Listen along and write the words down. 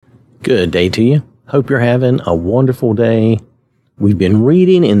Good day to you. Hope you're having a wonderful day. We've been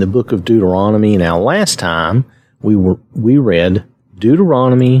reading in the book of Deuteronomy. Now, last time we read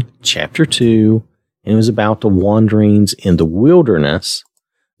Deuteronomy chapter 2, and it was about the wanderings in the wilderness.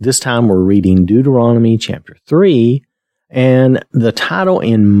 This time we're reading Deuteronomy chapter 3, and the title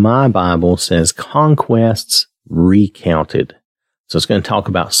in my Bible says Conquests Recounted. So it's going to talk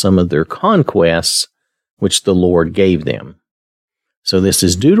about some of their conquests which the Lord gave them. So this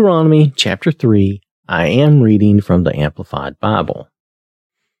is Deuteronomy chapter 3. I am reading from the Amplified Bible.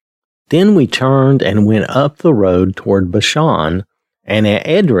 Then we turned and went up the road toward Bashan, and at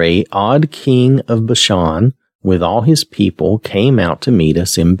Edrei, Og king of Bashan, with all his people, came out to meet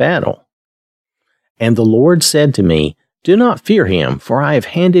us in battle. And the Lord said to me, Do not fear him, for I have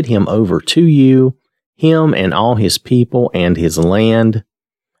handed him over to you, him and all his people and his land,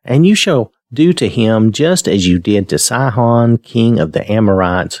 and you shall do to him just as you did to Sihon, king of the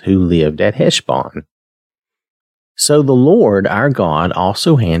Amorites, who lived at Heshbon. So the Lord our God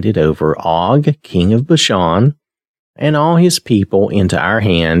also handed over Og, king of Bashan, and all his people into our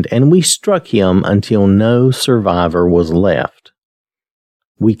hand, and we struck him until no survivor was left.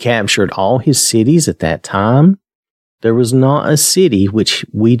 We captured all his cities at that time. There was not a city which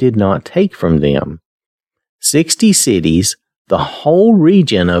we did not take from them. 60 cities, the whole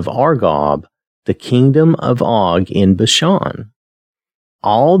region of Argob, the kingdom of Og in Bashan.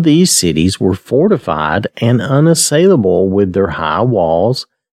 All these cities were fortified and unassailable with their high walls,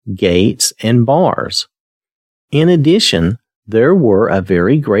 gates, and bars. In addition, there were a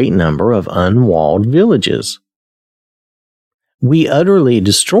very great number of unwalled villages. We utterly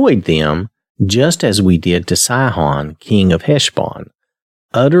destroyed them, just as we did to Sihon, king of Heshbon,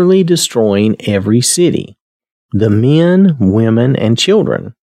 utterly destroying every city, the men, women, and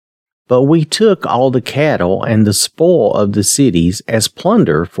children. But we took all the cattle and the spoil of the cities as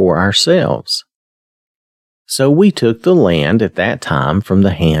plunder for ourselves. So we took the land at that time from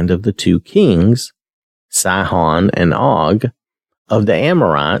the hand of the two kings, Sihon and Og, of the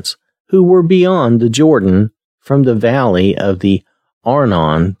Amorites, who were beyond the Jordan, from the valley of the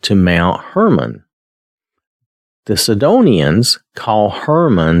Arnon to Mount Hermon. The Sidonians call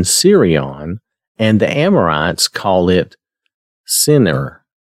Hermon Sirion, and the Amorites call it Senir.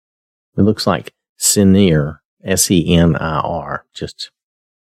 It looks like Senir, Senir. Just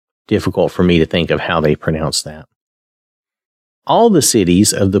difficult for me to think of how they pronounce that. All the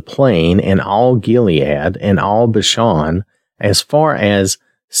cities of the plain and all Gilead and all Bashan, as far as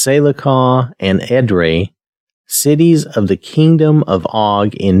Salecah and Edrei, cities of the kingdom of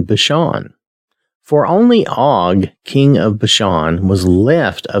Og in Bashan. For only Og, king of Bashan, was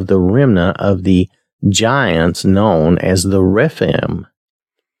left of the remnant of the giants known as the Rephaim.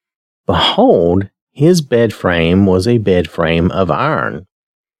 Behold, his bed frame was a bed frame of iron.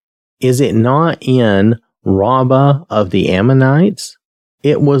 Is it not in Rabbah of the Ammonites?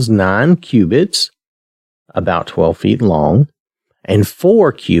 It was 9 cubits, about 12 feet long, and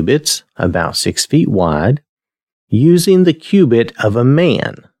 4 cubits, about 6 feet wide, using the cubit of a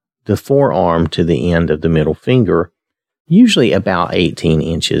man, the forearm to the end of the middle finger, usually about 18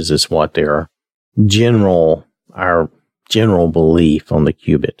 inches is what our general belief on the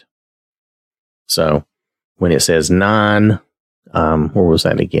cubit. So when it says 9, where was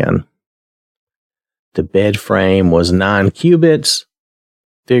that again? The bed frame was 9 cubits,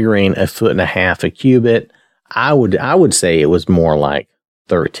 figuring 1.5 feet a cubit. I would say it was more like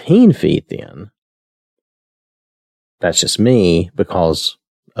 13 feet then. That's just me, because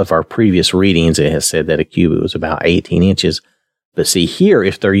of our previous readings, it has said that a cubit was about 18 inches. But see here,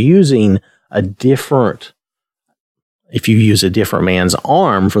 if you use a different man's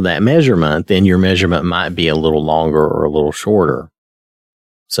arm for that measurement, then your measurement might be a little longer or a little shorter.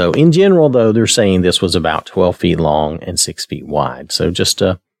 So in general, though, they're saying this was about 12 feet long and 6 feet wide. So just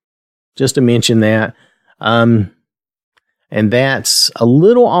to mention that. And that's a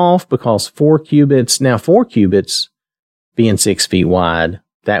little off because 4 cubits being 6 feet wide,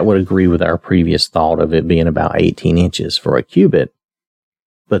 that would agree with our previous thought of it being about 18 inches for a cubit.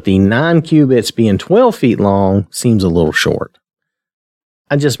 But the 9 cubits being 12 feet long seems a little short.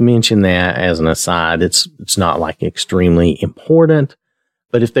 I just mentioned that as an aside. It's not like extremely important,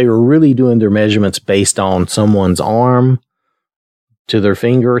 but if they were really doing their measurements based on someone's arm to their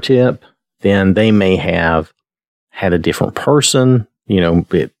fingertip, then they may have had a different person.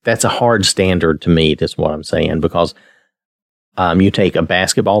 That's a hard standard to meet, is what I'm saying, because you take a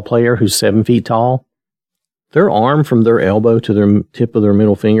basketball player who's 7 feet tall, their arm from their elbow to their tip of their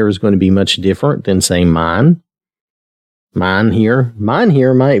middle finger is going to be much different than, say, mine. Mine here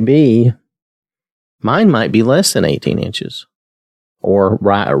might be less than 18 inches. or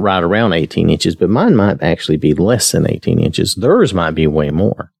right around 18 inches, but mine might actually be less than 18 inches. Theirs might be way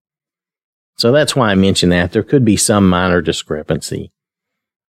more. So that's why I mentioned that. There could be some minor discrepancy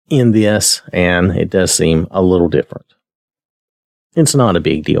in this, and it does seem a little different. It's not a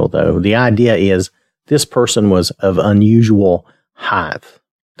big deal, though. The idea is this person was of unusual height.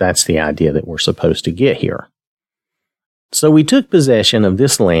 That's the idea that we're supposed to get here. So we took possession of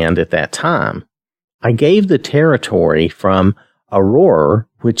this land at that time. I gave the territory from Aroer,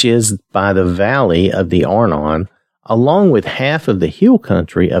 which is by the valley of the Arnon, along with half of the hill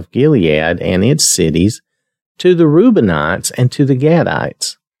country of Gilead and its cities, to the Reubenites and to the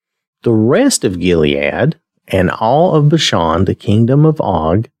Gadites. The rest of Gilead and all of Bashan, the kingdom of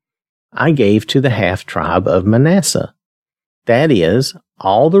Og, I gave to the half-tribe of Manasseh. That is,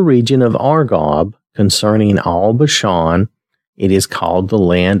 all the region of Argob, concerning all Bashan, it is called the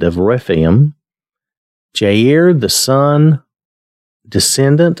land of Rephaim. Jair, the son,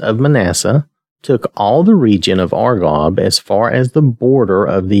 descendant of Manasseh, took all the region of Argob as far as the border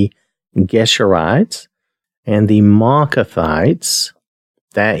of the Geshurites and the Maacathites,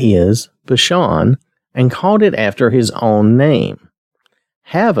 that is, Bashan, and called it after his own name.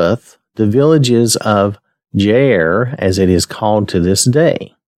 Havoth, the villages of Jair, as it is called to this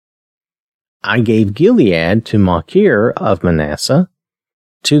day. I gave Gilead to Machir of Manasseh.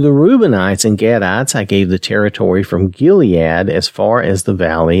 To the Reubenites and Gadites I gave the territory from Gilead as far as the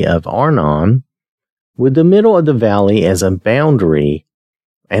valley of Arnon, with the middle of the valley as a boundary,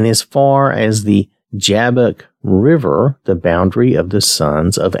 and as far as the Jabbok River, the boundary of the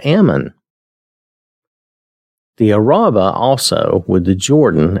sons of Ammon. The Arabah also, with the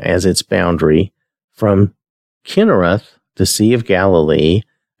Jordan as its boundary, from Kinnereth, the Sea of Galilee,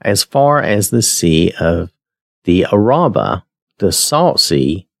 as far as the Sea of the Arabah, the Salt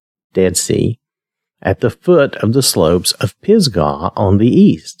Sea, Dead Sea, at the foot of the slopes of Pisgah on the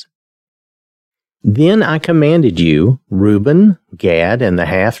east. Then I commanded you, Reuben, Gad, and the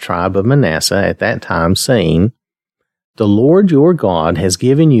half-tribe of Manasseh at that time, saying, The Lord your God has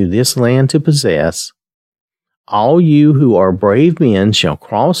given you this land to possess. All you who are brave men shall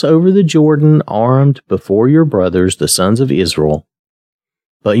cross over the Jordan armed before your brothers, the sons of Israel.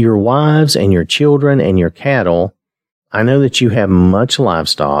 But your wives and your children and your cattle, I know that you have much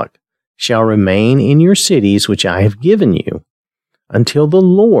livestock, shall remain in your cities which I have given you, until the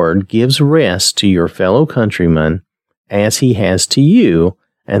Lord gives rest to your fellow countrymen, as he has to you,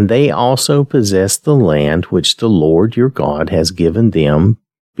 and they also possess the land which the Lord your God has given them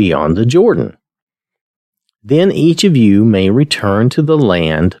beyond the Jordan. Then each of you may return to the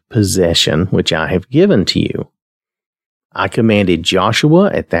land possession which I have given to you. I commanded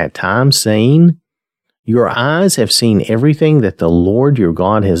Joshua at that time, saying, Your eyes have seen everything that the Lord your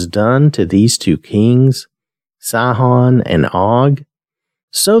God has done to these two kings, Sihon and Og.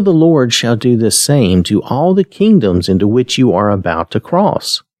 So the Lord shall do the same to all the kingdoms into which you are about to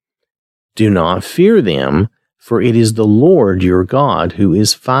cross. Do not fear them, for it is the Lord your God who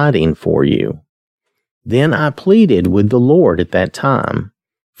is fighting for you. Then I pleaded with the Lord at that time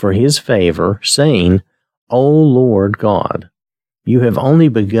for his favor, saying, O Lord God, you have only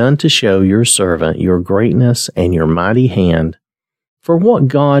begun to show your servant your greatness and your mighty hand. For what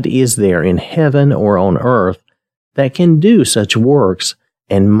God is there in heaven or on earth that can do such works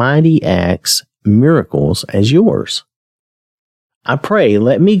and mighty acts, miracles as yours? I pray,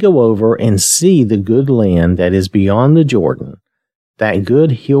 let me go over and see the good land that is beyond the Jordan, that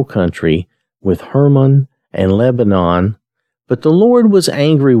good hill country with Hermon and Lebanon. But the Lord was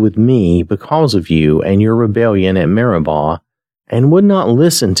angry with me because of you and your rebellion at Meribah, and would not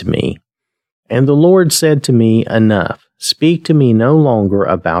listen to me. And the Lord said to me, Enough, speak to me no longer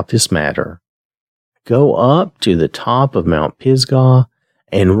about this matter. Go up to the top of Mount Pisgah,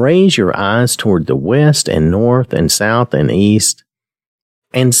 and raise your eyes toward the west and north and south and east,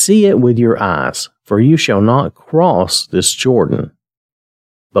 and see it with your eyes, for you shall not cross this Jordan.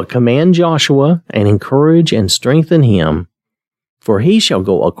 But command Joshua, and encourage and strengthen him, for he shall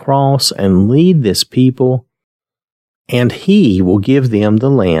go across and lead this people, and he will give them the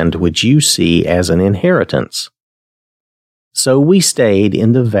land which you see as an inheritance. So we stayed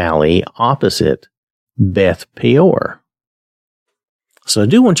in the valley opposite Beth Peor. So I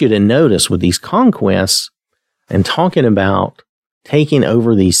do want you to notice with these conquests and talking about taking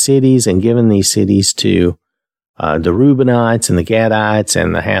over these cities and giving these cities to the Reubenites and the Gadites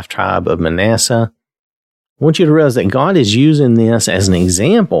and the half-tribe of Manasseh, I want you to realize that God is using this as an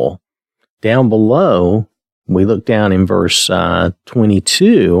example. Down below, we look down in verse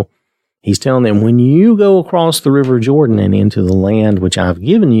 22, he's telling them, when you go across the river Jordan and into the land which I've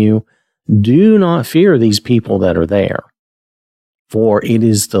given you, do not fear these people that are there. For it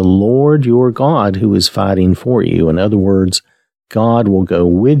is the Lord your God who is fighting for you. In other words, God will go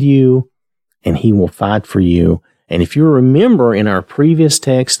with you and he will fight for you. And if you remember in our previous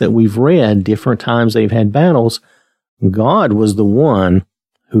text that we've read, different times they've had battles, God was the one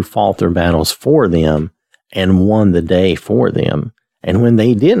who fought their battles for them and won the day for them. And when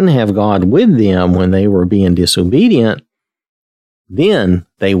they didn't have God with them, when they were being disobedient, then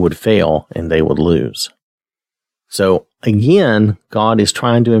they would fail and they would lose. So again, God is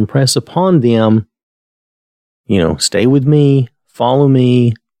trying to impress upon them, stay with me, follow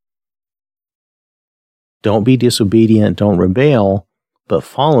me, don't be disobedient, don't rebel, but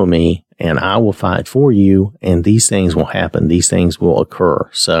follow me and I will fight for you and these things will happen, these things will occur.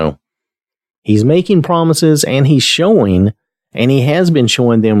 So he's making promises and he's showing, and he has been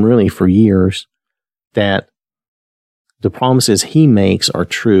showing them really for years, that the promises he makes are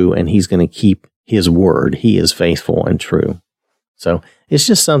true and he's going to keep his word. He is faithful and true. So it's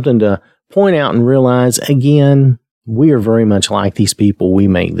just something to point out and realize, again, we are very much like these people. We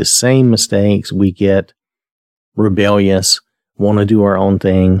make the same mistakes. We get rebellious, want to do our own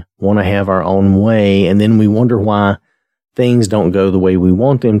thing, want to have our own way, and then we wonder why things don't go the way we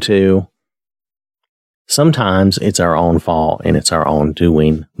want them to. Sometimes it's our own fault and it's our own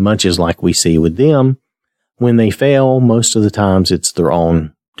doing, much as like we see with them. When they fail, most of the times it's their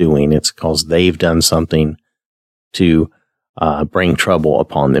own doing. It's because they've done something to bring trouble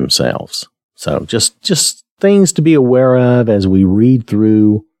upon themselves. So just things to be aware of as we read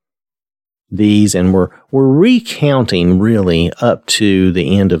through these, and we're recounting really up to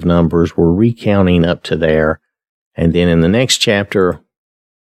the end of Numbers. We're recounting up to there, and then in the next chapter,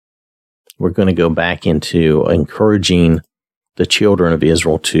 we're going to go back into encouraging the children of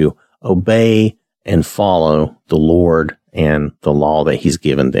Israel to obey and follow the Lord and the law that he's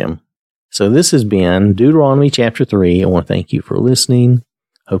given them. So this has been Deuteronomy chapter 3. I want to thank you for listening.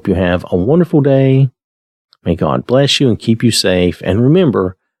 Hope you have a wonderful day. May God bless you and keep you safe. And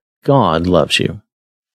remember, God loves you.